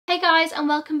Hey guys, and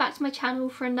welcome back to my channel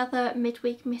for another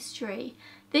midweek mystery.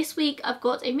 This week I've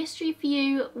got a mystery for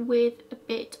you with a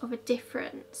bit of a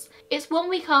difference. It's 1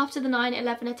 week after the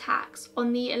 9/11 attacks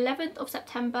on the 11th of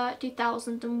September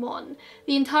 2001.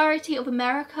 The entirety of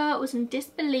America was in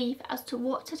disbelief as to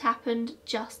what had happened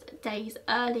just days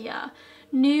earlier.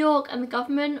 New York and the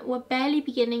government were barely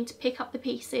beginning to pick up the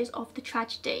pieces of the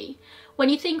tragedy. When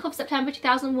you think of September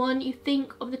 2001, you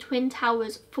think of the Twin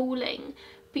Towers falling.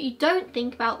 But you don't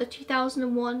think about the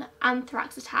 2001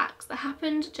 Anthrax attacks that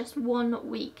happened just 1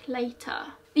 week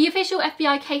later. The official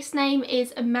FBI case name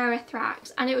is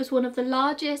Anthrax, and it was one of the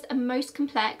largest and most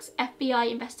complex FBI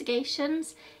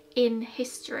investigations in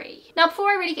history. Now, before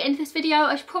I really get into this video,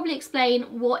 I should probably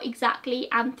explain what exactly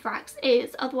anthrax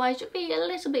is, otherwise you'll be a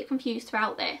little bit confused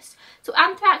throughout this. So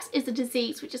anthrax is a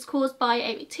disease which is caused by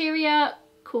a bacteria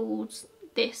called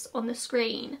this on the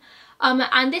screen.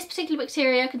 And this particular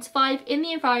bacteria can survive in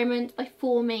the environment by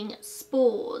forming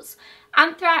spores.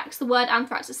 Anthrax, the word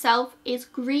anthrax itself, is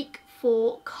Greek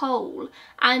for coal,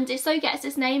 and it so gets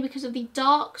its name because of the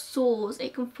dark sores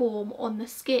it can form on the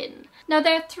skin. Now,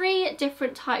 there are 3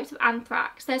 different types of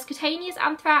anthrax. There's cutaneous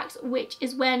anthrax, which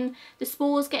is when the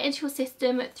spores get into your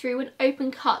system through an open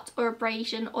cut or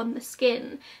abrasion on the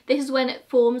skin. This is when it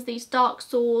forms these dark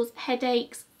sores,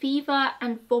 headaches, fever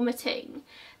and vomiting.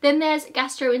 Then there's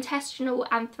gastrointestinal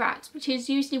anthrax, which is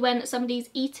usually when somebody's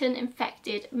eaten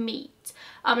infected meat,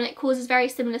 and it causes very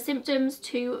similar symptoms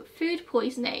to food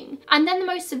poisoning. And then the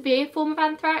most severe form of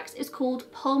anthrax is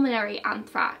called pulmonary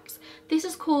anthrax. This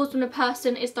is caused when a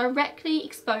person is directly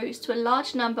exposed to a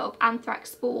large number of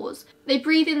anthrax spores. They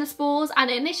breathe in the spores and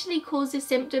it initially causes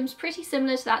symptoms pretty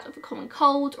similar to that of a common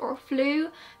cold or a flu,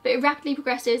 but it rapidly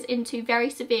progresses into very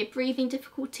severe breathing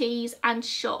difficulties and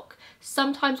shock,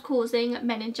 sometimes causing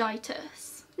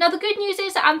meningitis. Now, the good news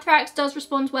is that anthrax does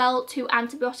respond well to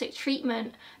antibiotic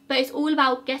treatment, but it's all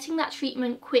about getting that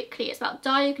treatment quickly. It's about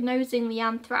diagnosing the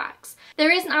anthrax.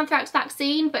 There is an anthrax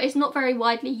vaccine, but it's not very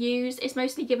widely used. It's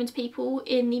mostly given to people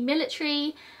in the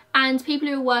military and people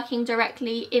who are working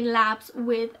directly in labs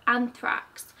with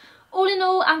anthrax. All in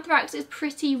all, anthrax is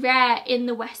pretty rare in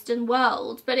the Western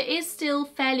world, but it is still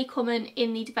fairly common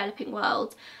in the developing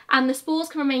world, and the spores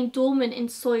can remain dormant in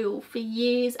soil for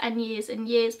years and years and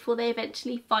years before they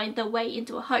eventually find their way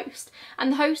into a host,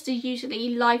 and the host is usually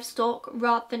livestock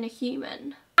rather than a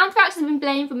human. Anthrax has been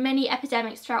blamed for many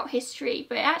epidemics throughout history,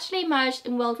 but it actually emerged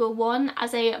in World War I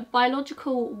as a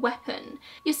biological weapon.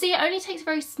 You see, it only takes a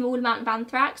very small amount of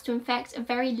anthrax to infect a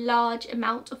very large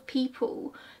amount of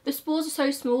people. The spores are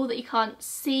so small that you can't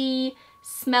see,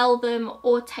 smell them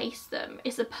or taste them.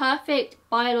 It's a perfect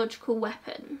biological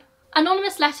weapon.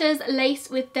 Anonymous letters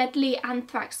laced with deadly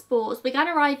anthrax spores began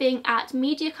arriving at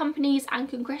media companies and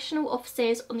congressional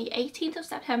offices on the 18th of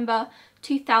September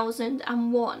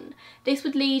 2001. This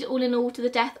would lead all in all to the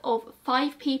death of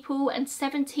 5 people and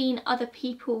 17 other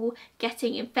people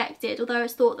getting infected, although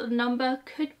it's thought that the number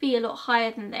could be a lot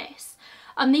higher than this.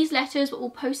 These letters were all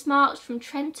postmarked from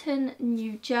Trenton,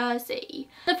 New Jersey.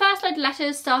 The first load of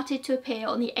letters started to appear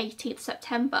on the 18th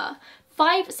September.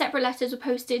 5 separate letters were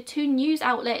posted to news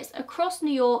outlets across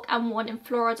New York and 1 in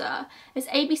Florida. There's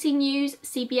ABC News,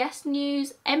 CBS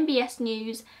News, NBS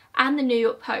News and the New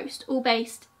York Post, all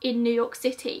based in New York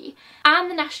City, and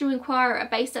the National Enquirer,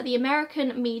 based at the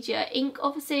American Media Inc.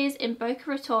 offices in Boca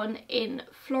Raton in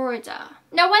Florida.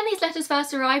 Now, when these letters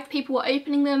first arrived, people were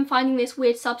opening them, finding this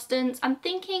weird substance and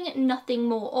thinking nothing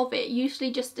more of it,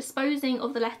 usually just disposing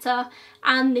of the letter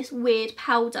and this weird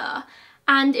powder.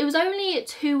 And it was only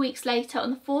 2 weeks later, on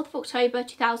the 4th of October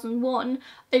 2001,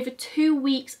 over 2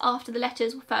 weeks after the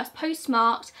letters were first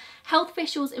postmarked, health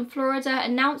officials in Florida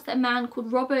announced that a man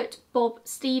called Robert Bob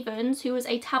Stevens, who was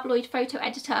a tabloid photo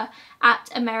editor at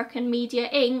American Media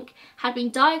Inc., had been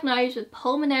diagnosed with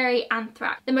pulmonary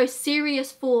anthrax, the most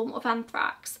serious form of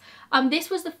anthrax. This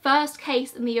was the first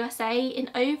case in the USA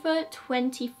in over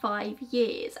 25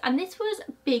 years, and this was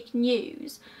big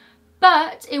news.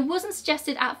 But it wasn't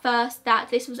suggested at first that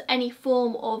this was any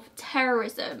form of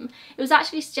terrorism. It was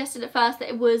actually suggested at first that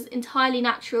it was entirely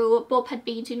natural. Bob had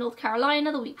been to North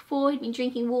Carolina the week before, he'd been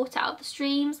drinking water out of the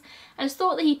streams, and it's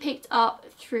thought that he picked up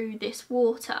through this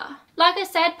water. Like I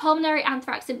said, pulmonary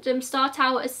anthrax symptoms start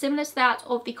out as similar to that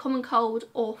of the common cold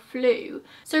or flu.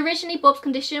 So originally Bob's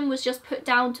condition was just put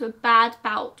down to a bad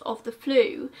bout of the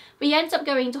flu, but he ends up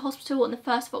going to hospital on the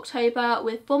 1st of October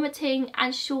with vomiting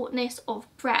and shortness of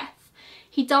breath.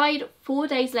 He died 4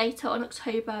 days later on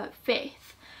October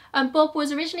 5th. Bob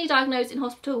was originally diagnosed in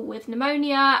hospital with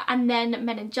pneumonia and then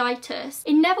meningitis.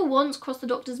 It never once crossed the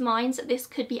doctor's minds that this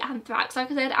could be anthrax.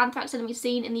 Like I said, anthrax hadn't been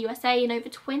seen in the USA in over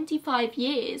 25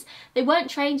 years. They weren't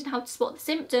trained in how to spot the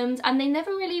symptoms, and they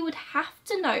never really would have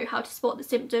to know how to spot the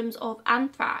symptoms of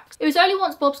anthrax. It was only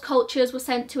once Bob's cultures were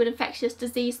sent to an infectious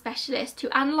disease specialist who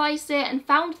analysed it and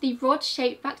found the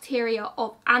rod-shaped bacteria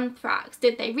of anthrax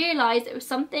did they realise it was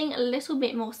something a little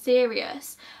bit more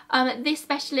serious. This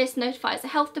specialist notifies the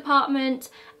health department,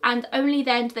 and only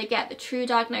then do they get the true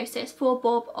diagnosis for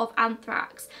Bob of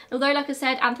anthrax. Although, like I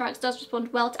said, anthrax does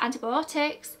respond well to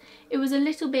antibiotics, it was a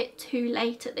little bit too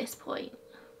late at this point.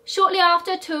 Shortly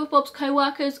after, 2 of Bob's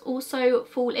co-workers also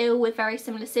fall ill with very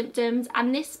similar symptoms,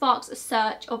 and this sparks a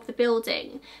search of the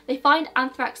building. They find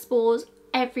anthrax spores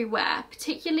everywhere,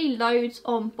 particularly loads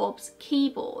on Bob's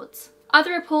keyboards.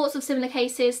 Other reports of similar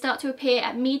cases start to appear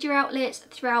at media outlets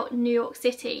throughout New York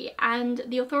City, and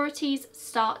the authorities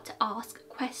start to ask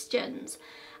questions.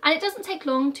 And it doesn't take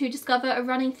long to discover a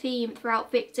running theme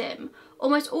throughout Victim.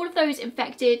 Almost all of those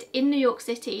infected in New York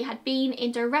City had been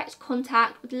in direct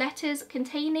contact with letters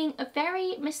containing a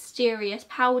very mysterious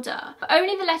powder. But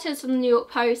only the letters from the New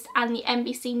York Post and the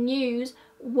NBC News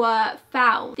were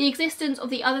found. The existence of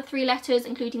the other 3 letters,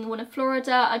 including the one in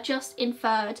Florida, are just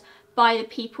inferred by the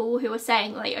people who are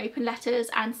saying they opened letters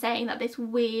and saying that this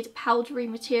weird powdery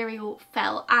material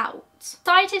fell out.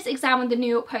 Scientists examined the New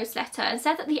York Post letter and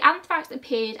said that the anthrax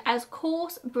appeared as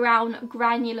coarse brown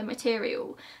granular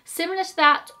material, similar to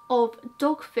that of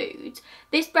dog food.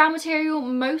 This brown material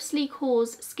mostly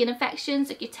caused skin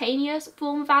infections, a cutaneous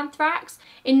form of anthrax.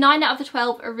 In 9 out of the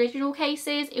 12 original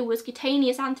cases, it was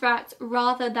cutaneous anthrax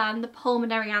rather than the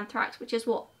pulmonary anthrax, which is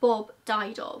what Bob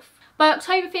died of. By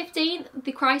October 15th,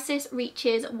 the crisis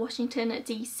reaches Washington,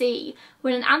 D.C.,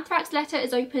 when an anthrax letter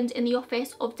is opened in the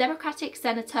office of Democratic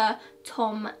Senator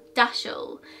Tom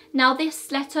Daschle. Now,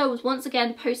 this letter was once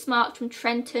again postmarked from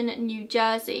Trenton, New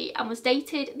Jersey, and was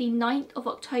dated the 9th of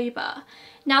October.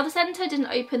 Now, the senator didn't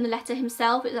open the letter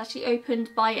himself. It was actually opened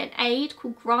by an aide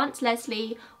called Grant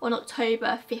Leslie on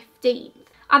October 15th.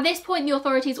 At this point, the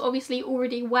authorities were obviously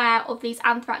already aware of these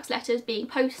anthrax letters being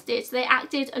posted, so they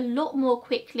acted a lot more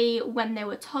quickly when they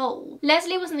were told.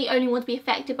 Leslie wasn't the only one to be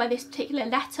affected by this particular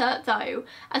letter, though,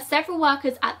 as several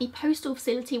workers at the postal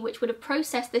facility which would have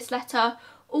processed this letter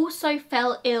also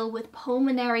fell ill with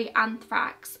pulmonary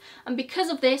anthrax, and because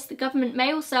of this the government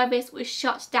mail service was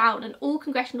shut down and all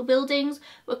congressional buildings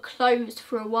were closed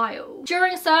for a while.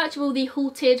 During a search of all the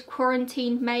halted,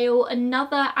 quarantined mail,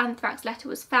 another anthrax letter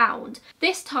was found,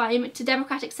 this time to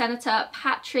Democratic Senator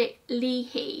Patrick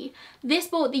Leahy. This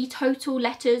brought the total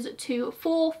letters to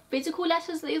 4 physical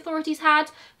letters that the authorities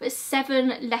had, but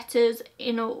 7 letters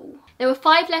in all. There were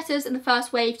 5 letters in the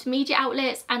first wave to media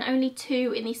outlets and only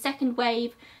 2 in the second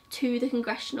wave to the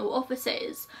congressional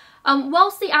offices.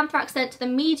 Whilst the anthrax sent to the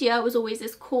media was always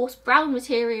this coarse brown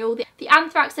material, the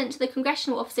anthrax sent to the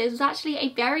congressional offices was actually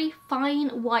a very fine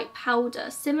white powder,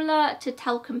 similar to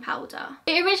talcum powder.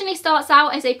 It originally starts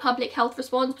out as a public health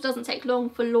response, but doesn't take long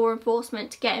for law enforcement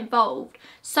to get involved.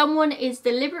 Someone is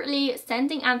deliberately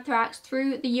sending anthrax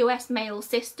through the US mail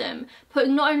system,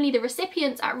 putting not only the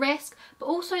recipients at risk, but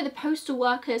also the postal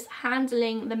workers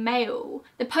handling the mail.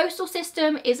 The postal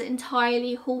system is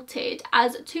entirely halted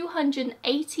as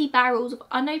 280 barrels of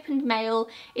unopened mail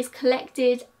is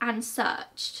collected and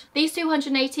searched. These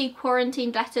 280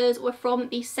 quarantined letters were from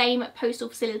the same postal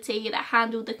facility that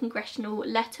handled the congressional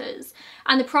letters,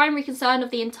 and the primary concern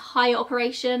of the entire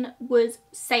operation was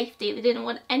safety. They didn't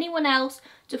want anyone else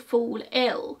to fall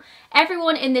ill.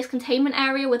 Everyone in this containment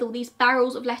area with all these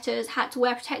barrels of letters had to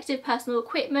wear protective personal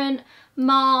equipment,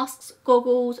 masks,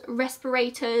 goggles,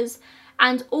 respirators,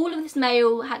 and all of this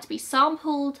mail had to be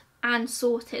sampled and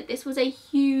sorted. This was a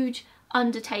huge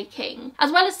undertaking.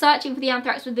 As well as searching for the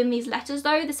anthrax within these letters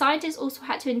though, the scientists also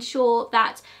had to ensure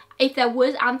that if there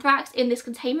was anthrax in this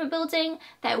containment building,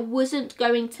 that it wasn't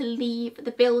going to leave the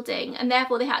building, and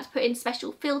therefore they had to put in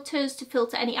special filters to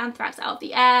filter any anthrax out of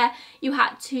the air. You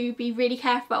had to be really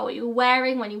careful about what you were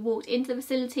wearing when you walked into the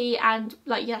facility, and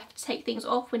like you have to take things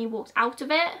off when you walked out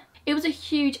of it. It was a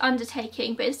huge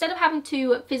undertaking, but instead of having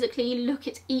to physically look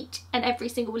at each and every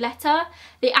single letter,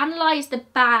 they analysed the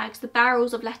bags, the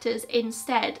barrels of letters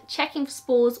instead, checking for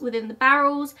spores within the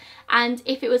barrels, and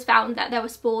if it was found that there were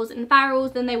spores in the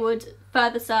barrels, then they would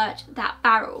further search that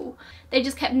barrel. They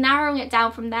just kept narrowing it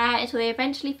down from there until they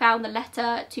eventually found the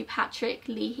letter to Patrick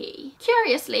Leahy.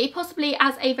 Curiously, possibly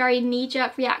as a very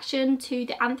knee-jerk reaction to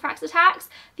the anthrax attacks,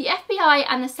 the FBI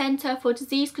and the Center for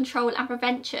Disease Control and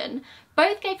Prevention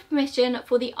both gave permission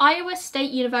for the Iowa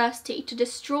State University to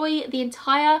destroy the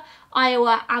entire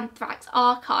Iowa Anthrax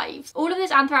archives. All of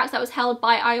this anthrax that was held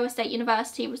by Iowa State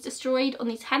University was destroyed on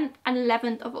the 10th and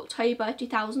 11th of October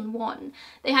 2001.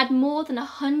 They had more than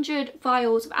 100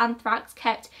 vials of anthrax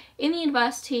kept in the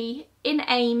university in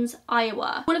Ames,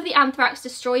 Iowa. All of the anthrax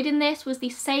destroyed in this was the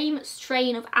same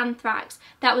strain of anthrax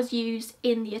that was used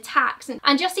in the attacks,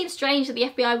 and just seems strange that the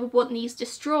FBI would want these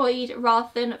destroyed rather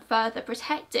than further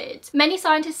protected. Many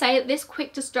scientists say that this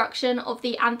quick destruction of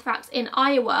the anthrax in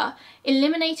Iowa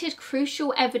eliminated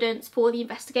crucial evidence for the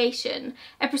investigation.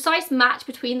 A precise match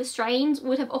between the strains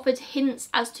would have offered hints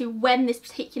as to when this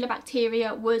particular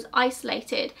bacteria was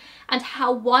isolated and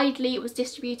how widely it was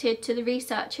distributed to the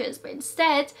researchers, but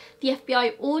instead the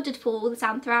FBI ordered for all this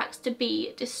anthrax to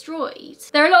be destroyed.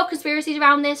 There are a lot of conspiracies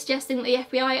around this, suggesting that the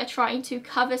FBI are trying to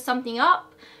cover something up.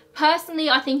 Personally,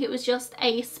 I think it was just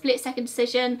a split-second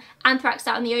decision. Anthrax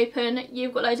out in the open,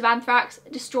 you've got loads of anthrax,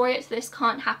 destroy it so this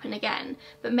can't happen again.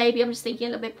 But maybe I'm just thinking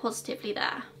a little bit positively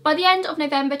there. By the end of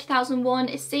November 2001,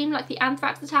 it seemed like the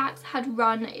anthrax attacks had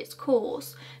run its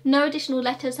course. No additional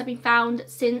letters have been found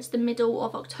since the middle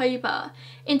of October.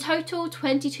 In total,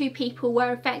 22 people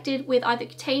were infected with either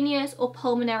cutaneous or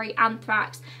pulmonary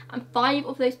anthrax, and 5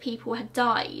 of those people had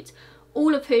died,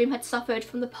 all of whom had suffered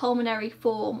from the pulmonary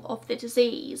form of the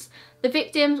disease. The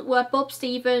victims were Bob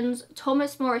Stevens,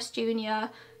 Thomas Morris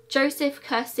Jr., Joseph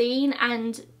Kersine,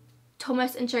 and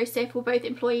Thomas and Joseph were both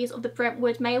employees of the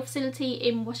Brentwood Mail Facility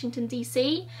in Washington,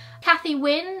 D.C. Kathy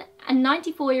Wynne and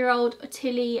 94-year-old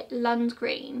Ottilie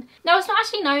Lundgren. Now, it's not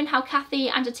actually known how Kathy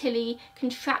and Ottilie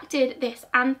contracted this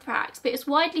anthrax, but it's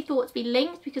widely thought to be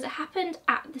linked because it happened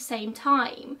at the same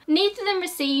time. Neither of them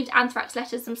received anthrax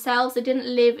letters themselves. They didn't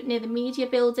live near the media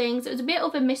buildings. It was a bit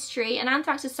of a mystery, and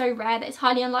anthrax is so rare that it's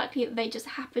highly unlikely that they just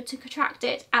happened to contract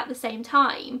it at the same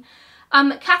time.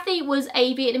 Kathy was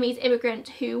a Vietnamese immigrant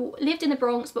who lived in the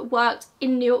Bronx but worked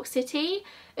in New York City.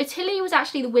 Ottilie was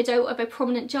actually the widow of a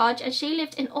prominent judge, and she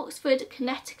lived in Oxford,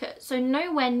 Connecticut, so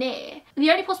nowhere near.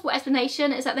 The only possible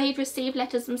explanation is that they'd received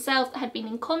letters themselves that had been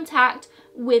in contact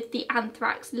with the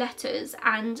anthrax letters,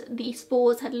 and the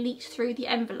spores had leaked through the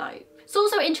envelope. It's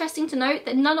also interesting to note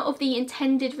that none of the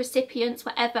intended recipients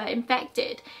were ever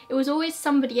infected. It was always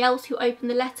somebody else who opened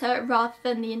the letter rather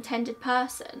than the intended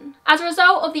person. As a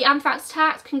result of the anthrax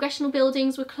attacks, congressional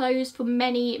buildings were closed for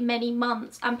many, many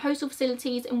months, and postal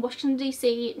facilities in Washington,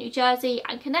 D.C., New Jersey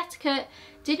and Connecticut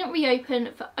didn't reopen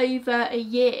for over a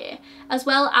year, as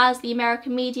well as the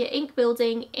American Media Inc.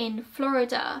 building in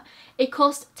Florida. It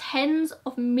cost tens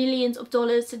of millions of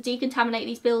dollars to decontaminate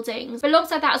these buildings. But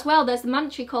alongside that as well, there's the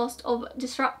monetary cost of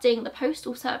disrupting the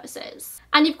postal services.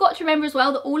 And you've got to remember as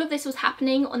well that all of this was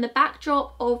happening on the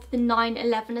backdrop of the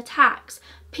 9/11 attacks.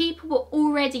 People were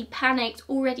already panicked,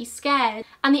 already scared,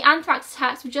 and the anthrax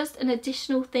attacks were just an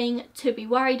additional thing to be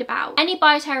worried about. Any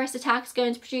bioterrorist attack is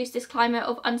going to produce this climate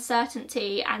of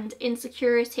uncertainty and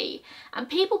insecurity, and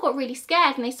people got really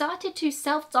scared and they started to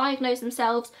self-diagnose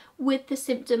themselves with the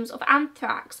symptoms of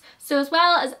anthrax. So as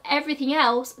well as everything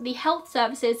else, the health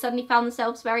services suddenly found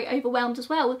themselves very overwhelmed as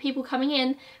well, with people coming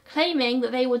in claiming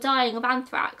that they were dying of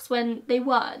anthrax when they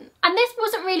weren't. And this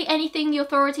wasn't really anything the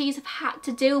authorities have had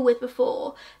to deal with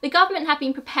before. The government had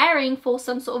been preparing for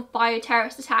some sort of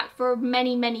bioterrorist attack for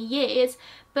many, many years,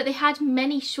 but they had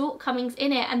many shortcomings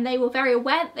in it, and they were very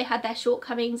aware that they had their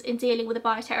shortcomings in dealing with the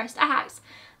bioterrorist acts.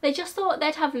 They just thought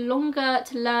they'd have longer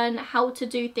to learn how to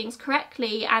do things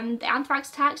correctly, and the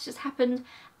anthrax attacks just happened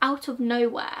out of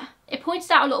nowhere. It pointed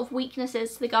out a lot of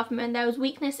weaknesses to the government. There was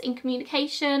weakness in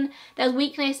communication, there was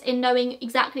weakness in knowing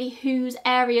exactly whose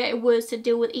area it was to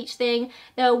deal with each thing,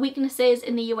 there were weaknesses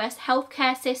in the US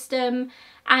healthcare system,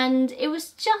 and it was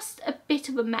just a bit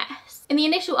of a mess. In the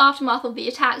initial aftermath of the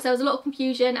attacks, there was a lot of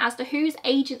confusion as to whose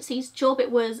agency's job it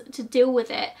was to deal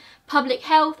with it. Public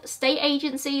health, state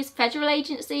agencies, federal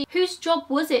agencies, whose job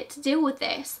was it to deal with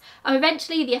this? And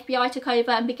eventually the FBI took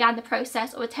over and began the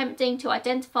process of attempting to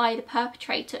identify the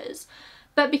perpetrators.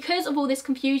 But because of all this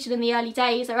confusion in the early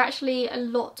days, there were actually a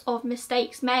lot of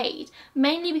mistakes made,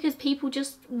 mainly because people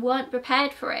just weren't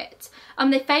prepared for it.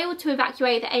 They failed to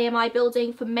evacuate the AMI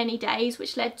building for many days,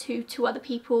 which led to 2 other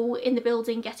people in the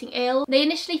building getting ill. They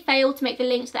initially failed to make the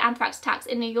link to the anthrax attacks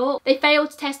in New York. They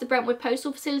failed to test the Brentwood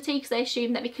postal facility because they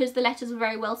assumed that because the letters were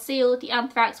very well sealed, the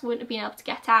anthrax wouldn't have been able to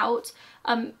get out.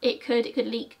 It could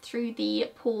leak through the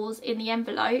pores in the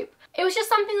envelope. It was just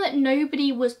something that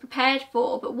nobody was prepared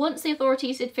for, but once the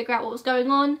authorities did figure out what was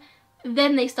going on,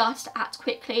 then they started to act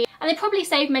quickly. And they probably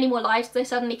saved many more lives because they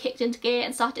suddenly kicked into gear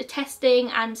and started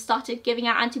testing and started giving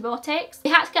out antibiotics. They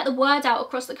had to get the word out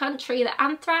across the country that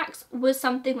anthrax was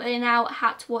something that they now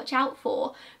had to watch out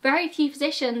for. Very few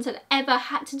physicians had ever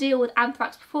had to deal with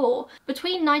anthrax before.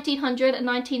 Between 1900 and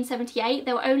 1978,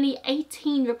 there were only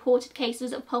 18 reported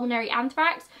cases of pulmonary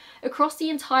anthrax across the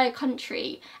entire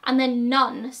country, and then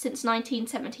none since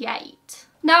 1978.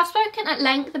 Now, I've spoken at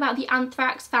length about the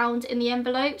anthrax found in the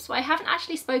envelopes, but I haven't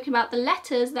actually spoken about the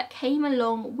letters that came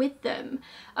along with them.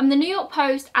 The New York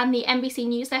Post and the NBC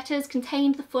newsletters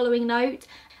contained the following note,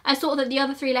 and I thought that the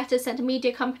other 3 letters sent to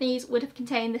media companies would have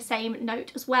contained the same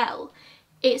note as well.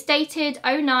 It's dated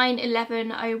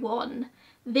 09/11/01.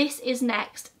 This is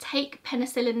next. Take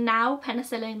penicillin now.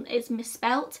 Penicillin is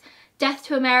misspelt. Death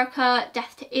to America,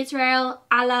 death to Israel,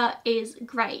 Allah is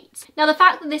great. Now, the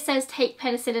fact that this says take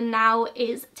penicillin now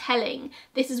is telling.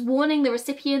 This is warning the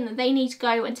recipient that they need to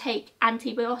go and take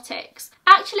antibiotics.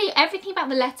 Actually, everything about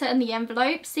the letter and the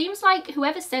envelope seems like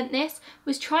whoever sent this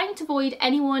was trying to avoid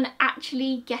anyone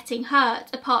actually getting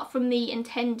hurt, apart from the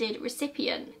intended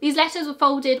recipient. These letters were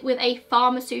folded with a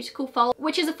pharmaceutical fold,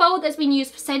 which is a fold that's been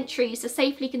used for centuries to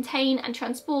safely contain and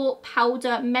transport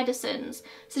powder medicines,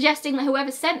 suggesting that whoever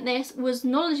sent this was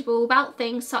knowledgeable about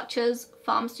things such as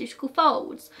pharmaceutical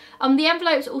folds. The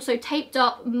envelopes are also taped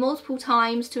up multiple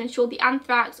times to ensure the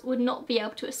anthrax would not be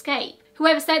able to escape.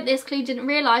 Whoever sent this clearly didn't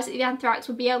realise that the anthrax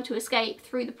would be able to escape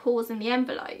through the pores in the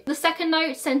envelope. The second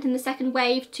note, sent in the second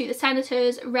wave to the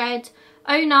senators, read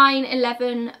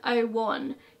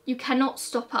 09/11/01. You cannot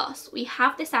stop us. We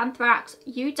have this anthrax.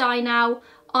 You die now.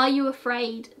 Are you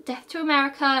afraid? Death to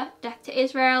America. Death to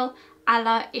Israel.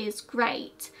 Allah is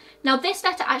great. Now, this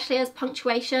letter actually has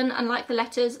punctuation, unlike the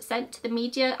letters sent to the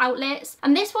media outlets,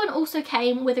 and this one also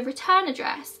came with a return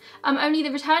address, only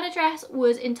the return address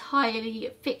was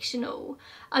entirely fictional.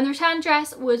 The return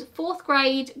address was 4th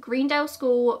grade, Greendale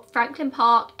School, Franklin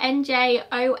Park, NJ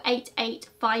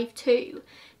 08852.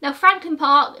 Now, Franklin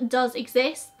Park does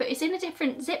exist, but it's in a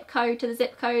different zip code to the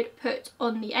zip code put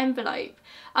on the envelope.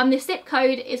 This zip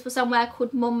code is for somewhere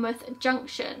called Monmouth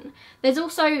Junction. There's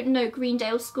also no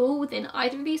Greendale School within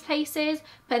either of these places,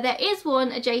 but there is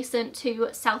one adjacent to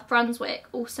South Brunswick,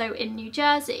 also in New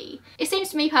Jersey. It seems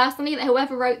to me personally that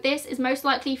whoever wrote this is most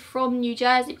likely from New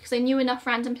Jersey because they knew enough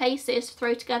random places to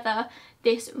throw together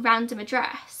this random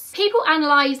address. People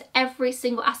analysed every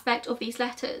single aspect of these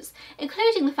letters,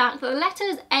 including the fact that the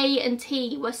letters A and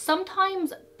T were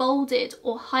sometimes bolded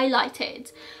or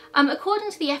highlighted.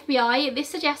 According to the FBI, this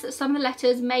suggests that some of the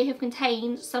letters may have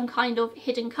contained some kind of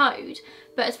hidden code,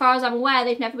 but as far as I'm aware,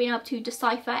 they've never been able to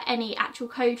decipher any actual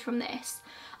code from this.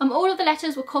 All of the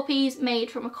letters were copies made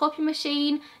from a copy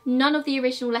machine. None of the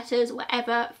original letters were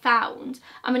ever found.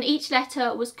 And each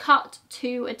letter was cut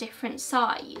to a different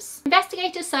size.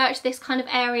 Investigators searched this kind of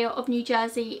area of New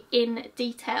Jersey in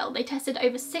detail. They tested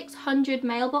over 600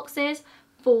 mailboxes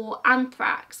for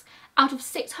anthrax. Out of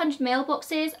 600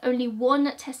 mailboxes, only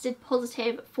 1 tested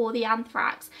positive for the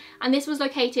anthrax, and this was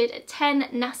located at 10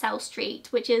 Nassau Street,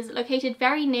 which is located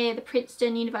very near the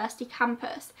Princeton University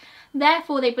campus.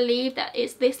 Therefore, they believe that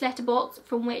it's this letterbox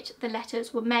from which the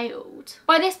letters were mailed.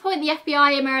 By this point, the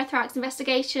FBI Amerithrax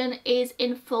investigation is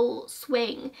in full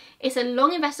swing. It's a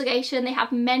long investigation. They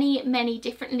have many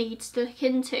different leads to look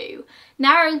into.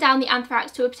 Narrowing down the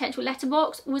anthrax to a potential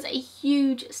letterbox was a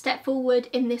huge step forward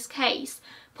in this case,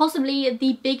 possibly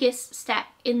the biggest step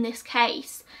in this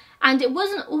case. And it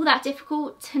wasn't all that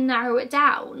difficult to narrow it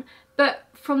down, but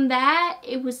from there,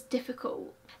 it was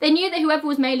difficult. They knew that whoever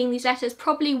was mailing these letters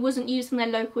probably wasn't using their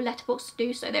local letterbox to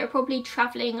do so. They were probably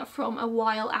travelling from a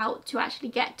while out to actually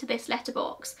get to this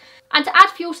letterbox. And to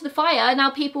add fuel to the fire, now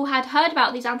people had heard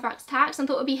about these anthrax attacks and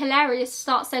thought it would be hilarious to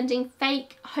start sending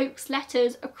fake hoax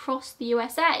letters across the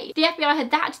USA. The FBI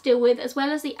had that to deal with as well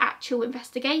as the actual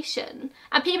investigation.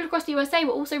 And people across the USA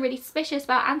were also really suspicious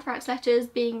about anthrax letters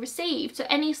being received, so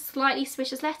any slightly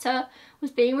suspicious letter was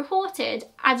being reported,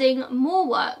 adding more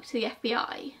work to the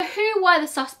FBI. So who were the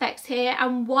suspects here,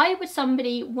 and why would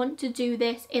somebody want to do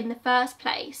this in the first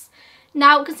place?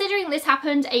 Now, considering this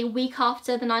happened a week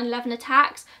after the 9/11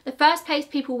 attacks, the first place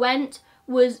people went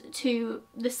was to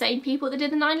the same people that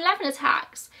did the 9/11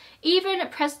 attacks. Even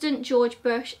President George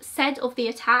Bush said of the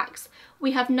attacks,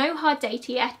 "We have no hard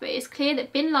data yet, but it's clear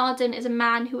that bin Laden is a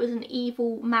man who is an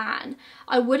evil man.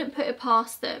 I wouldn't put it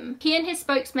past them." He and his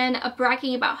spokesmen are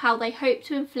bragging about how they hope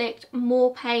to inflict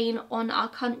more pain on our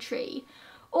country.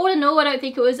 All in all, I don't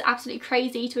think it was absolutely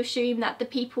crazy to assume that the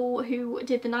people who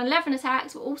did the 9/11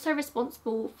 attacks were also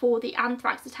responsible for the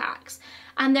Anthrax attacks,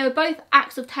 and they were both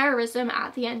acts of terrorism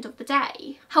at the end of the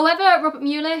day. However, Robert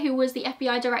Mueller, who was the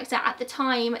FBI director at the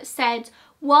time, said,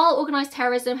 "While organised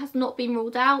terrorism has not been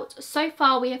ruled out, so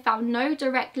far we have found no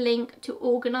direct link to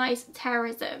organised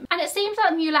terrorism." And it seems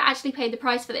like Mueller actually paid the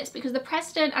price for this, because the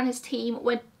president and his team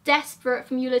were desperate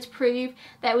for Mueller to prove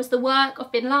that it was the work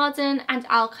of bin Laden and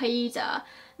Al-Qaeda.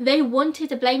 They wanted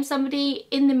to blame somebody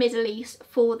in the Middle East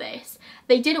for this.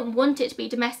 They didn't want it to be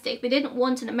domestic. They didn't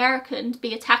want an American to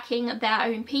be attacking their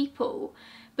own people.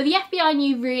 But the FBI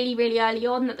knew really, really early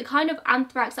on that the kind of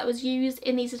anthrax that was used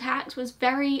in these attacks was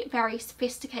very, very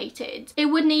sophisticated. It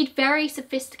would need very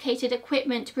sophisticated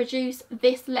equipment to produce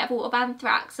this level of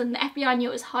anthrax, and the FBI knew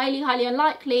it was highly, highly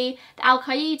unlikely that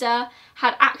Al-Qaeda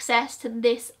had access to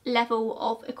this level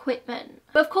of equipment.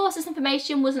 But of course, this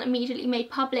information wasn't immediately made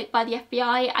public by the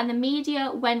FBI, and the media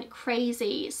went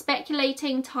crazy,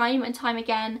 speculating time and time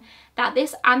again that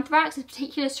this anthrax, this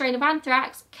particular strain of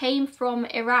anthrax, came from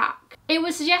Iraq. It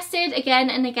was suggested again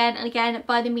and again and again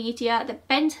by the media that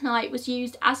bentonite was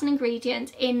used as an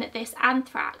ingredient in this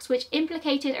anthrax, which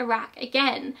implicated Iraq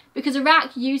again, because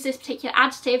Iraq used this particular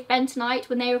additive, bentonite,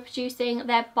 when they were producing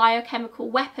their biochemical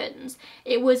weapons.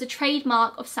 It was a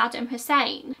trademark of Saddam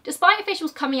Hussein. Despite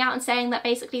officials coming out and saying that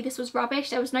basically this was rubbish,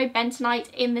 there was no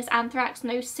bentonite in this anthrax,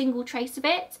 no single trace of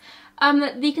it,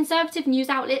 the conservative news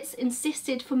outlets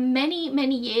insisted for many,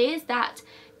 many years that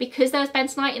because there was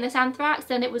bentonite in this anthrax,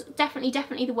 then it was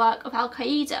definitely the work of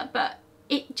Al-Qaeda, but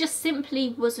it just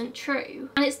simply wasn't true.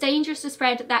 And it's dangerous to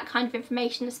spread that kind of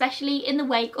information, especially in the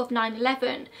wake of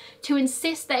 9/11, to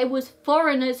insist that it was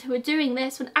foreigners who were doing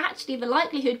this, when actually the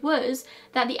likelihood was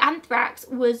that the anthrax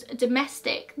was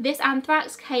domestic. This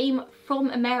anthrax came from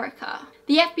America.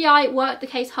 The FBI worked the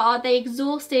case hard. They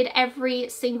exhausted every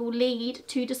single lead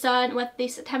to discern whether the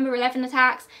September 11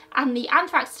 attacks and the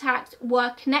anthrax attacks were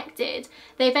connected.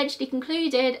 They eventually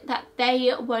concluded that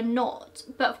they were not.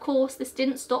 But of course, this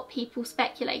didn't stop people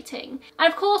speculating. And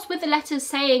of course, with the letters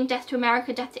saying death to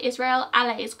America, death to Israel,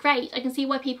 Allah is great, I can see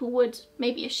why people would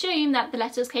maybe assume that the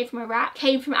letters came from Iraq,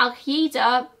 came from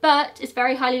Al-Qaeda, but it's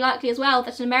very highly likely as well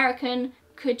that an American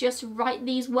could just write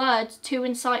these words to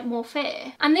incite more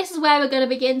fear. And this is where we're going to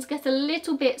begin to get a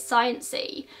little bit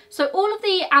sciencey. So all of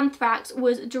the anthrax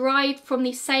was derived from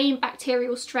the same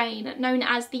bacterial strain known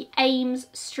as the Ames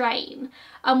strain,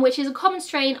 which is a common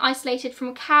strain isolated from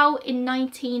a cow in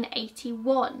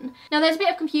 1981. Now there's a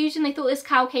bit of confusion. They thought this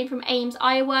cow came from Ames,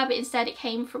 Iowa, but instead it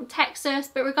came from Texas.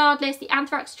 But regardless, the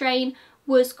anthrax strain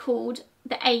was called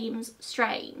the Ames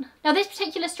strain. Now this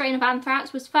particular strain of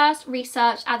anthrax was first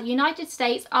researched at the United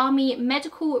States Army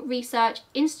Medical Research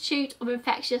Institute of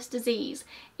Infectious Disease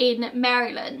in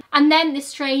Maryland. And then this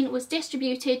strain was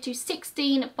distributed to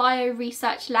 16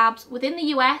 bio-research labs within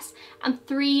the US and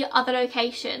 3 other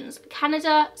locations: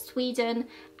 Canada, Sweden,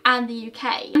 and the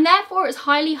UK. And therefore it's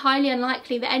highly, highly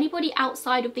unlikely that anybody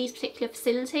outside of these particular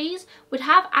facilities would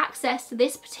have access to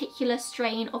this particular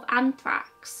strain of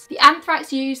anthrax. The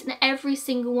anthrax used in every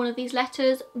single one of these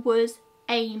letters was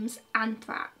Ames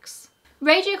anthrax.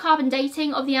 Radiocarbon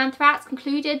dating of the anthrax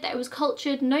concluded that it was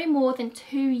cultured no more than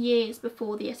 2 years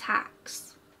before the attacks.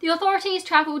 The authorities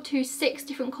travelled to 6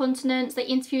 different continents. They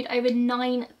interviewed over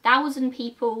 9,000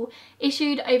 people,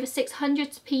 issued over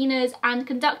 600 subpoenas, and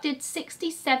conducted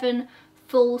 67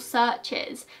 full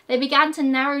searches. They began to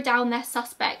narrow down their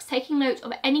suspects, taking note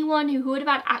of anyone who would have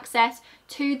had access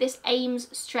to this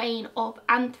Ames strain of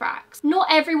anthrax. Not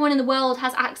everyone in the world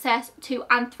has access to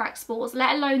anthrax spores,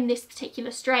 let alone this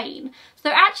particular strain. So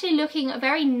they're actually looking at a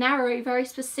very narrow, very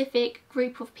specific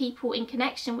group of people in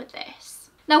connection with this.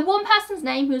 Now, one person's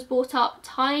name who was brought up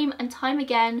time and time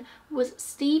again was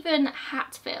Stephen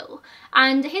Hatfill,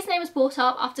 and his name was brought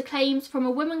up after claims from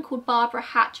a woman called Barbara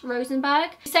Hatch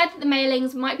Rosenberg, who said that the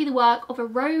mailings might be the work of a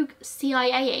rogue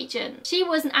CIA agent. She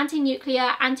was an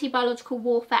anti-nuclear, anti-biological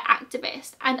warfare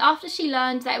activist, and after she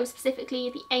learned that it was specifically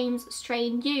the Ames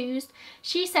strain used,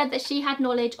 she said that she had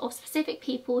knowledge of specific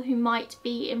people who might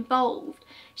be involved.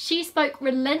 She spoke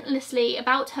relentlessly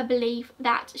about her belief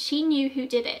that she knew who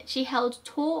did it. She held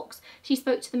talks, she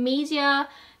spoke to the media,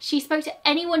 she spoke to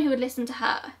anyone who would listen to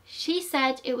her. She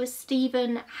said it was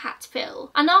Stephen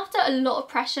Hatfill. And after a lot of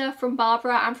pressure from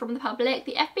Barbara and from the public,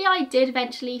 the FBI did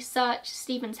eventually search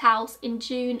Stephen's house in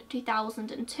June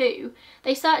 2002.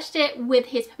 They searched it with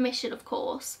his permission, of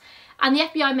course. and the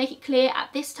FBI make it clear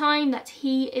at this time that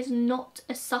he is not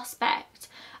a suspect.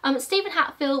 Stephen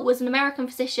Hatfield was an American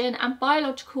physician and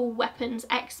biological weapons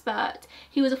expert.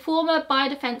 He was a former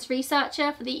biodefense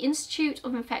researcher for the Institute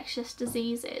of Infectious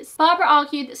Diseases. Barbara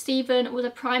argued that Stephen was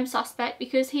a prime suspect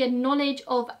because he had knowledge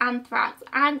of anthrax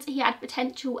and he had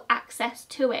potential access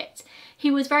to it.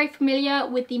 He was very familiar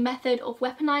with the method of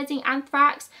weaponizing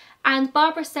anthrax, and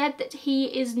Barbara said that he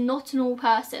is not a normal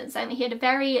person, saying that he had a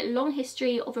very long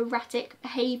history of erratic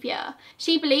behaviour.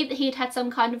 She believed that he had had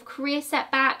some kind of career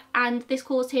setback, and this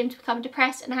caused him to become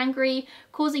depressed and angry,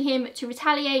 causing him to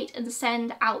retaliate and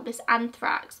send out this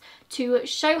anthrax to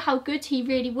show how good he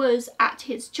really was at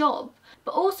his job.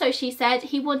 But also, she said,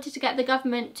 he wanted to get the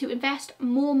government to invest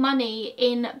more money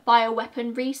in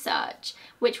bioweapon research,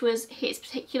 which was his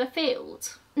particular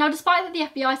field. Now, despite that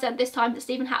the FBI said at this time that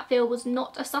Stephen Hatfield was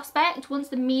not a suspect, once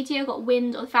the media got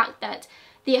wind of the fact that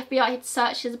the FBI had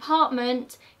searched his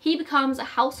apartment, he becomes a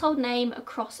household name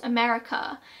across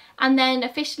America. And then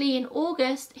officially in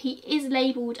August, he is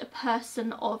labelled a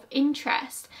person of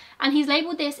interest. And he's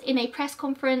labelled this in a press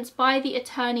conference by the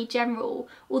Attorney General,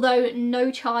 although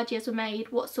no charges were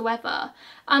made whatsoever.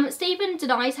 Stephen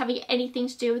denies having anything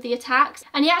to do with the attacks,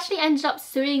 and he actually ended up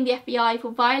suing the FBI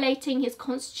for violating his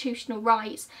constitutional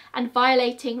rights and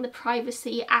violating the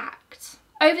Privacy Act.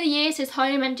 Over the years, his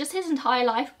home and just his entire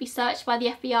life would be searched by the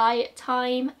FBI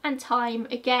time and time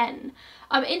again.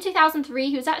 In 2003,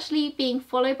 he was actually being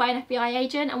followed by an FBI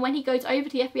agent, and when he goes over to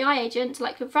the FBI agent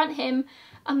to confront him,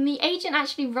 the agent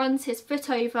actually runs his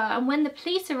foot over, and when the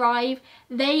police arrive,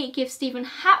 they give Stephen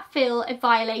Hatfield a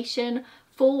violation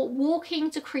for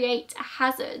walking to create a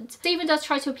hazard. Stephen does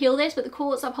try to appeal this, but the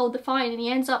courts uphold the fine and he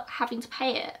ends up having to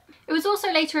pay it. It was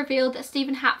also later revealed that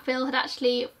Stephen Hatfield had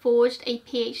actually forged a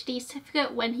PhD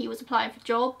certificate when he was applying for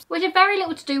jobs, which had very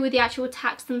little to do with the actual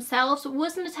attacks themselves, but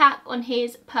was an attack on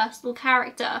his personal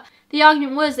character. The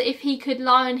argument was that if he could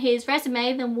lie on his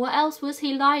resume, then what else was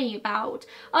he lying about?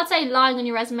 I'd say lying on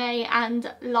your resume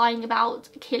and lying about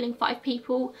killing 5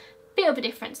 people, bit of a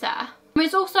difference there. It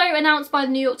was also announced by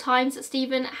the New York Times that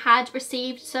Stephen had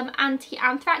received some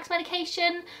anti-anthrax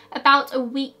medication about a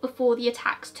week before the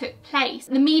attacks took place.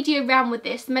 The media ran with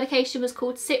this. The medication was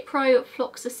called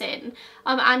ciprofloxacin,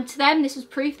 and to them this was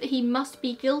proof that he must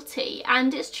be guilty.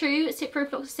 And it's true,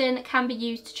 ciprofloxacin can be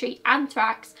used to treat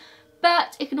anthrax,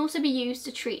 but it can also be used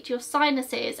to treat your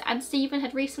sinuses, and Stephen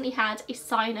had recently had a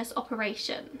sinus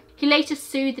operation. He later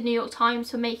sued the New York Times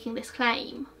for making this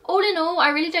claim. All in all, I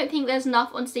really don't think there's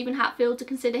enough on Stephen Hatfield to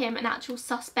consider him an actual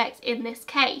suspect in this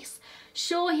case.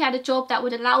 Sure, he had a job that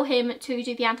would allow him to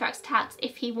do the anthrax attacks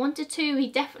if he wanted to. He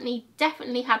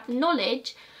definitely had the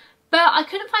knowledge, but I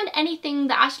couldn't find anything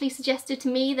that actually suggested to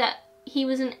me that he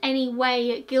was in any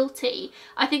way guilty.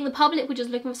 I think the public were just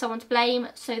looking for someone to blame,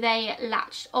 so they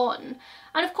latched on.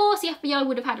 And of course the FBI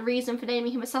would have had a reason for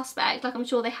naming him a suspect, I'm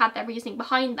sure they had their reasoning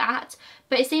behind that,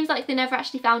 but it seems like they never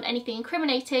actually found anything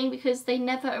incriminating because they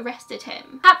never arrested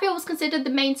him. Hatfield was considered the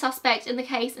main suspect in the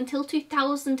case until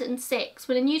 2006,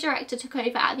 when a new director took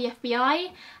over at the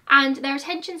FBI and their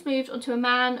attentions moved onto a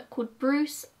man called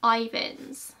Bruce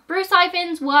Ivins. Bruce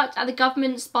Ivins worked at the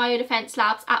government's biodefense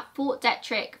labs at Fort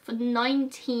Detrick for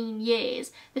 19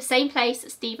 years, the same place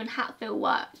that Stephen Hatfield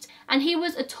worked, and he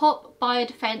was a top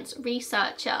biodefense researcher.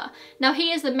 Now,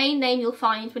 he is the main name you'll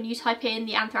find when you type in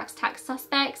the anthrax attack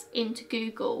suspects into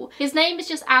Google. His name is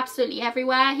just absolutely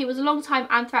everywhere. He was a long-time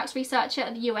anthrax researcher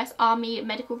at the US Army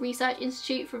Medical Research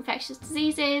Institute for Infectious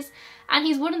Diseases, and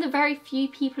he's one of the very few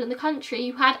people in the country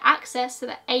who had access to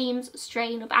the Ames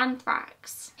strain of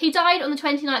anthrax. He died on the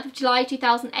 29th of July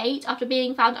 2008 after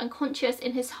being found unconscious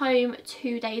in his home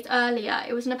 2 days earlier.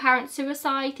 It was an apparent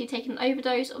suicide. He'd taken an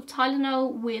overdose of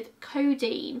Tylenol with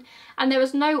codeine, and there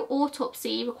was no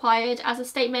autopsy required as a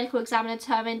state medical examiner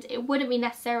determined it wouldn't be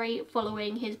necessary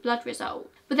following his blood result.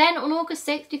 But then on August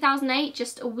 6, 2008,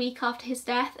 just a week after his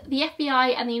death, the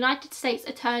FBI and the United States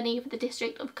Attorney for the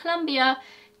District of Columbia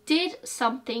did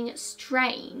something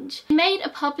strange. They made a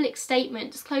public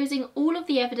statement disclosing all of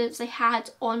the evidence they had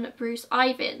on Bruce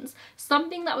Ivins,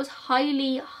 something that was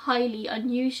highly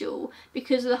unusual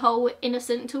because of the whole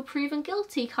innocent until proven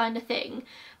guilty kind of thing.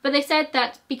 But they said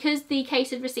that because the case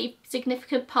had received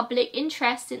significant public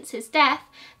interest since his death,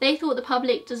 they thought the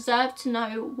public deserved to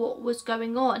know what was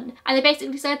going on. And they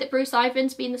basically said that Bruce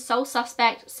Ivins had been the sole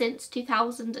suspect since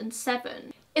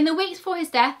 2007. In the weeks before his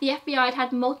death, the FBI had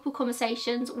had multiple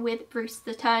conversations with Bruce's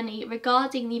attorney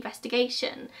regarding the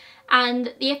investigation,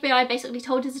 and the FBI basically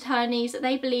told his attorneys that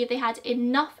they believed they had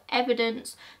enough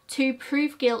evidence to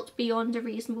prove guilt beyond a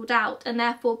reasonable doubt, and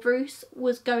therefore Bruce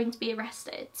was going to be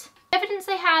arrested. Evidence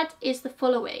they had is the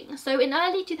following. So in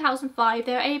early 2005,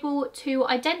 they were able to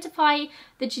identify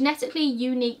the genetically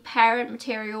unique parent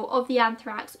material of the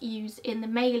anthrax used in the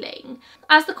mailing.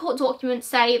 As the court documents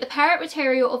say, the parent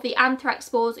material of the anthrax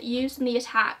spores used in the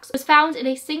attacks was found in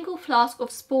a single flask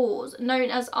of spores known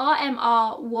as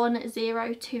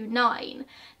RMR1029.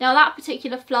 Now that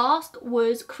particular flask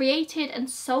was created and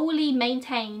solely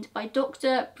maintained by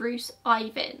Dr. Bruce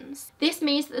Ivins. This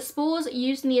means that the spores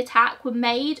used in the attack were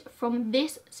made from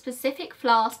this specific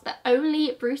flask that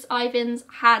only Bruce Ivins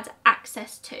had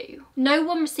access to. No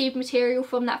one received material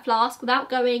from that flask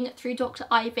without going through Dr.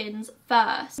 Ivins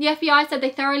first. The FBI said they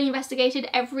thoroughly investigated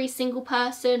every single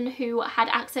person who had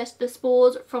access to the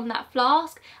spores from that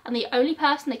flask, and the only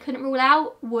person they couldn't rule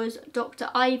out was Dr.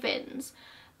 Ivins.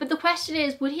 But the question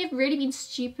is, would he have really been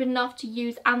stupid enough to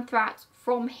use anthrax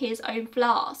from his own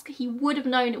flask? He would have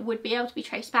known it would be able to be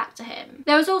traced back to him.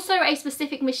 There was also a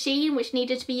specific machine which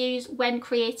needed to be used when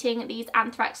creating these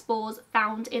anthrax spores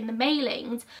found in the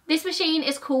mailings. This machine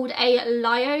is called a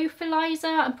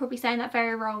lyophilizer. I'm probably saying that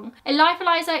very wrong. A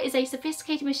lyophilizer is a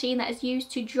sophisticated machine that is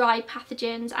used to dry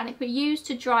pathogens, and it could be used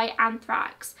to dry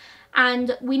anthrax.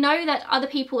 And we know that other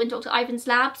people in Dr. Ivins'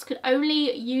 labs could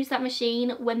only use that machine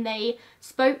when they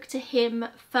spoke to him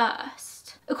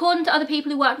first. According to other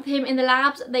people who worked with him in the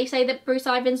labs, they say that Bruce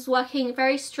Ivins was working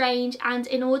very strange and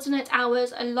inordinate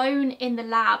hours alone in the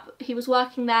lab. He was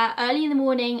working there early in the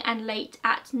morning and late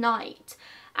at night,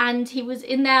 and he was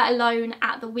in there alone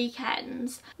at the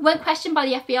weekends. When questioned by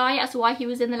the FBI as to why he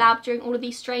was in the lab during all of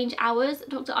these strange hours,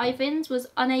 Dr. Ivins was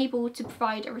unable to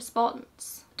provide a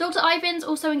response. Dr. Ivins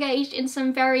also engaged in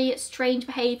some very strange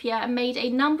behaviour and made a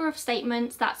number of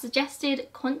statements that suggested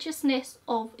consciousness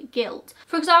of guilt.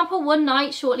 For example, one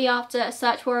night shortly after a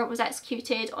search warrant was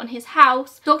executed on his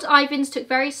house, Dr. Ivins took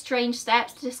very strange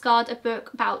steps to discard a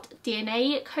book about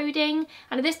DNA coding,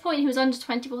 and at this point he was under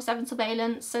 24/7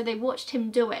 surveillance, so they watched him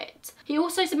do it. He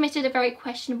also submitted a very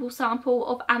questionable sample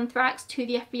of anthrax to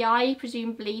the FBI,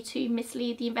 presumably to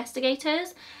mislead the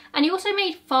investigators, and he also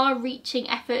made far-reaching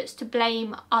efforts to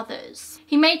blame others.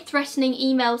 He made threatening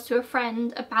emails to a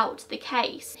friend about the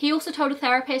case. He also told a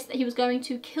therapist that he was going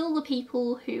to kill the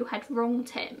people who had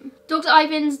wronged him. Dr.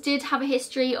 Ivins did have a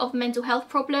history of mental health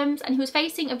problems, and he was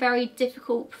facing a very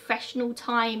difficult professional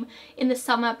time in the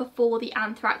summer before the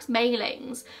anthrax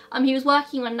mailings. He was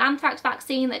working on an anthrax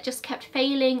vaccine that just kept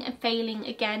failing and failing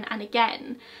again and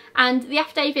again. And the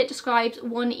affidavit describes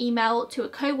one email to a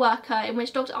co-worker in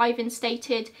which Dr. Ivins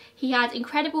stated he had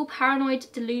incredible paranoid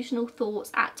delusional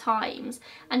thoughts at times,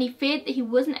 and he feared that he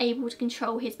wasn't able to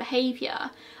control his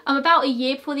behaviour. About a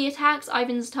year before the attacks,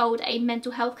 Ivins told a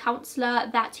mental health counsellor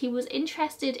that he was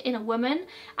interested in a woman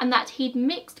and that he'd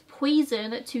mixed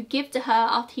poison to give to her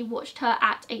after he watched her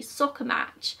at a soccer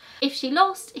match. If she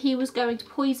lost, he was going to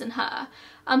poison her.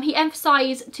 He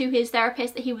emphasised to his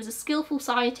therapist that he was a skillful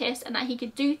scientist and that he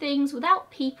could do things without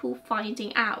people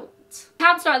finding out. The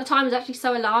counsellor at the time was actually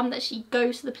so alarmed that she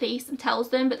goes to the police and tells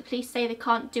them, but the police say they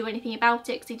can't do anything about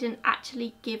it because he didn't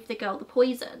actually give the girl the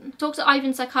poison. Dr.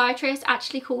 Ivins' psychiatrist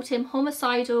actually called him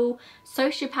homicidal,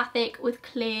 sociopathic with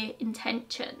clear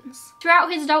intentions.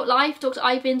 Throughout his adult life, Dr.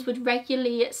 Ivins would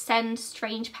regularly send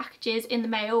strange packages in the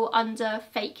mail under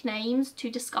fake names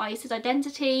to disguise his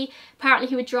identity. Apparently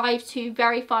he would drive to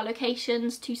very far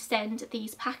locations to send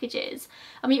these packages.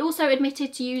 He also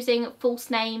admitted to using false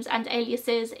names and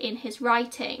aliases in his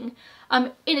writing.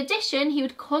 In addition, he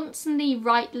would constantly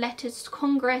write letters to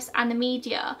Congress and the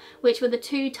media, which were the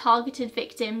two targeted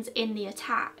victims in the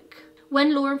attack.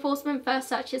 When law enforcement first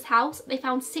searched his house, they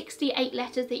found 68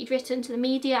 letters that he'd written to the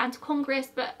media and to Congress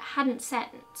but hadn't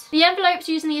sent. The envelopes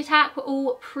used in the attack were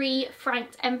all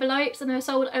pre-franked envelopes, and they were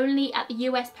sold only at the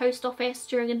US Post Office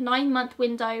during a 9-month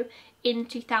window in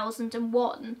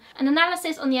 2001. An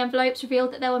analysis on the envelopes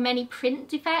revealed that there were many print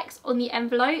defects on the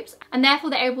envelopes, and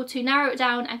therefore they're able to narrow it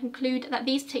down and conclude that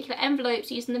these particular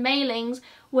envelopes used in the mailings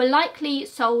were likely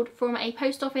sold from a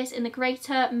post office in the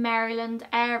greater Maryland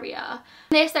area.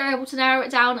 This, they're able to narrow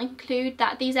it down and conclude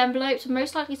that these envelopes were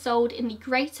most likely sold in the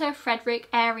greater Frederick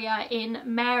area in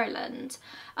Maryland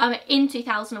in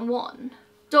 2001.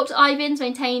 Dr. Ivins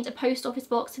maintained a post office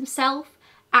box himself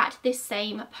at this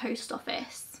same post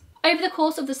office. Over the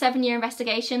course of the 7-year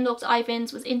investigation, Dr.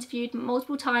 Ivins was interviewed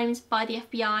multiple times by the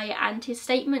FBI, and his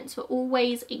statements were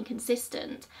always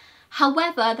inconsistent.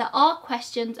 However, there are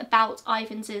questions about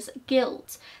Ivins'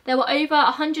 guilt. There were over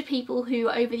 100 people who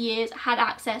over the years had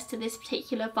access to this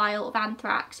particular vial of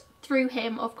anthrax through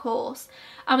him, of course,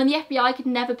 and the FBI could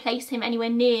never place him anywhere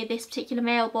near this particular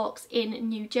mailbox in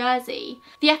New Jersey.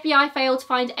 The FBI failed to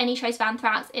find any trace of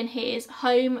anthrax in his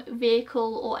home,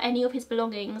 vehicle, or any of his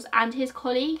belongings, and his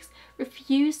colleagues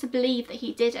refused to believe that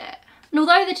he did it. And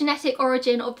although the genetic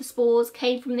origin of the spores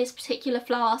came from this particular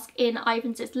flask in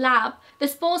Ivans' lab, the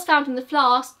spores found in the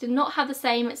flask did not have the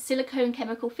same silicone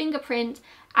chemical fingerprint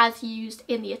as used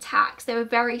in the attacks. They were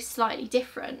very slightly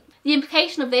different. The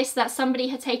implication of this is that somebody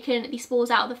had taken the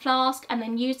spores out of the flask and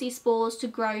then used these spores to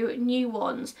grow new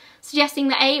ones, suggesting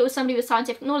that A, it was somebody with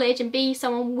scientific knowledge, and B,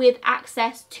 someone with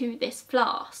access to this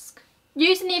flask.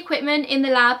 Using the equipment in the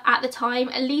lab at the time,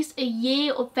 at least a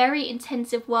year of very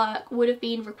intensive work would have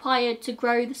been required to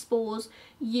grow the spores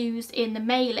used in the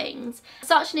mailings.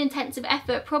 Such an intensive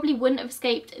effort probably wouldn't have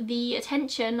escaped the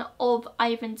attention of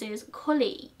Ivans'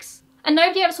 colleagues. And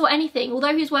nobody ever saw anything.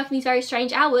 Although he was working these very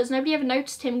strange hours, nobody ever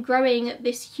noticed him growing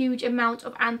this huge amount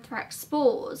of anthrax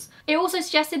spores. It also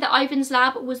suggested that Ivans'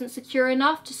 lab wasn't secure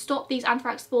enough to stop these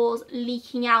anthrax spores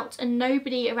leaking out, and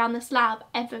nobody around this lab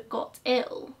ever got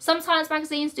ill. Some science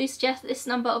magazines do suggest that this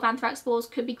number of anthrax spores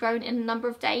could be grown in a number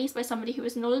of days by somebody who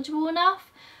was knowledgeable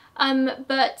enough.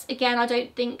 But again,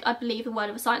 I believe the word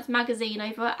of a science magazine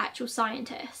over actual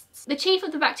scientists. The chief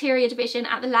of the bacteria division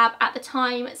at the lab at the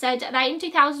time said that in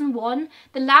 2001,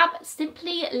 the lab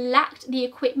simply lacked the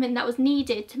equipment that was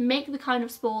needed to make the kind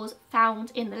of spores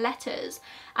found in the letters.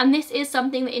 And this is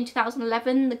something that in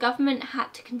 2011, the government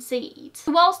had to concede.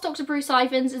 So whilst Dr. Bruce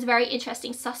Ivans is a very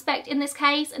interesting suspect in this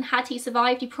case, and had he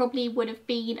survived, he probably would have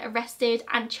been arrested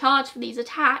and charged for these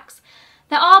attacks,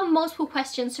 there are multiple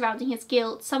questions surrounding his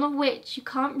guilt, some of which you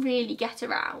can't really get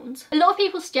around. A lot of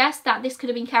people suggest that this could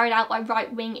have been carried out by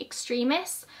right-wing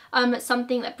extremists,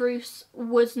 something that Bruce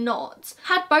was not.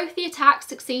 Had both the attacks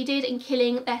succeeded in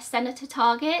killing their senator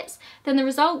targets, then the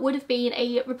result would have been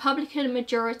a Republican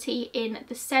majority in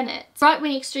the Senate.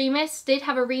 Right-wing extremists did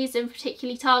have a reason for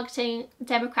particularly targeting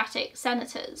Democratic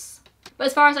senators. But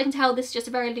as far as I can tell, this is just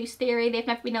a very loose theory. They've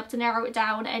never been able to narrow it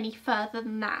down any further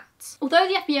than that. Although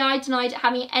the FBI denied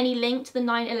having any link to the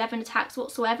 9/11 attacks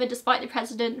whatsoever, despite the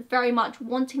president very much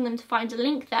wanting them to find a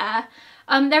link there,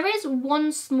 there is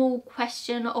one small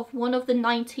question of one of the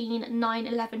 19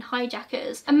 9/11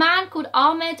 hijackers. A man called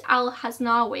Ahmed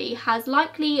al-Hasnawi has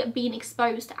likely been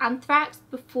exposed to anthrax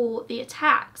before the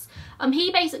attacks.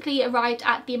 He basically arrived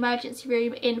at the emergency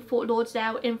room in Fort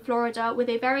Lauderdale in Florida with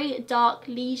a very dark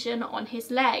lesion on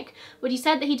his leg, which he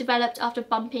said that he developed after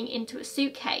bumping into a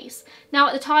suitcase. Now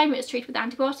at the time it was treated with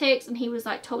antibiotics and he was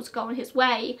told to go on his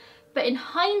way. But in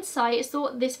hindsight, it's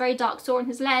thought this very dark sore on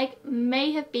his leg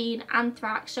may have been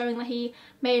anthrax, showing that he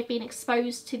may have been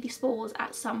exposed to the spores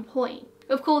at some point.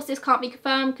 Of course, this can't be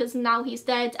confirmed because now he's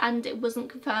dead and it wasn't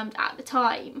confirmed at the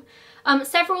time.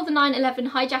 Several of the 9/11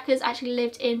 hijackers actually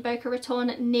lived in Boca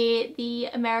Raton near the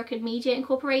American Media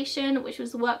Incorporation, which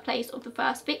was the workplace of the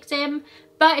first victim.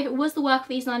 But if it was the work of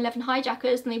these 9/11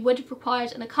 hijackers, then they would have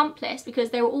required an accomplice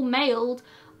because they were all mailed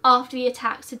after the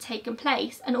attacks had taken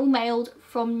place and all mailed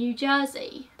from New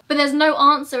Jersey. But there's no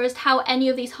answer as to how any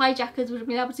of these hijackers would have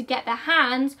been able to get their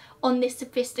hands on this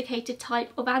sophisticated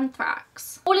type of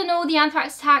anthrax. All in all, the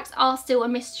anthrax attacks are still a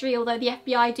mystery, although the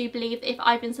FBI do believe that if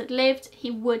Ivans had lived,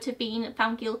 he would have been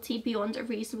found guilty beyond a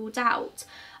reasonable doubt.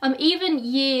 Even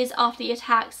years after the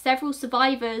attacks, several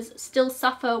survivors still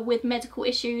suffer with medical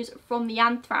issues from the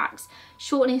anthrax,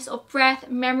 shortness of breath,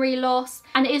 memory loss,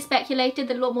 and it is speculated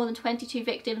that a lot more than 22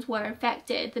 victims were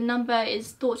infected. The number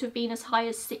is thought to have been as high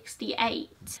as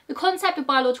 68. The concept of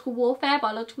biological warfare,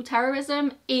 biological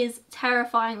terrorism, is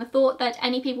terrifying. The thought that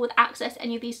any people with access to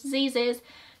any of these diseases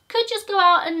could just go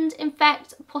out and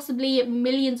infect possibly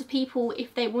millions of people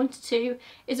if they wanted to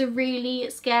is a really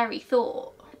scary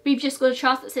thought. We've just got to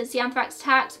trust that since the anthrax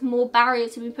attacks, more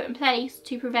barriers have been put in place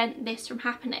to prevent this from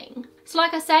happening. So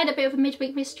like I said, a bit of a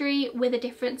midweek mystery with a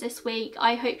difference this week.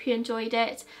 I hope you enjoyed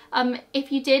it.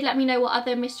 If you did, let me know what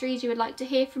other mysteries you would like to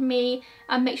hear from me.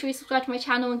 Make sure you subscribe to my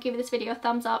channel and give this video a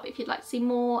thumbs up if you'd like to see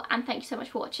more. And thank you so much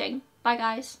for watching. Bye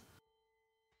guys.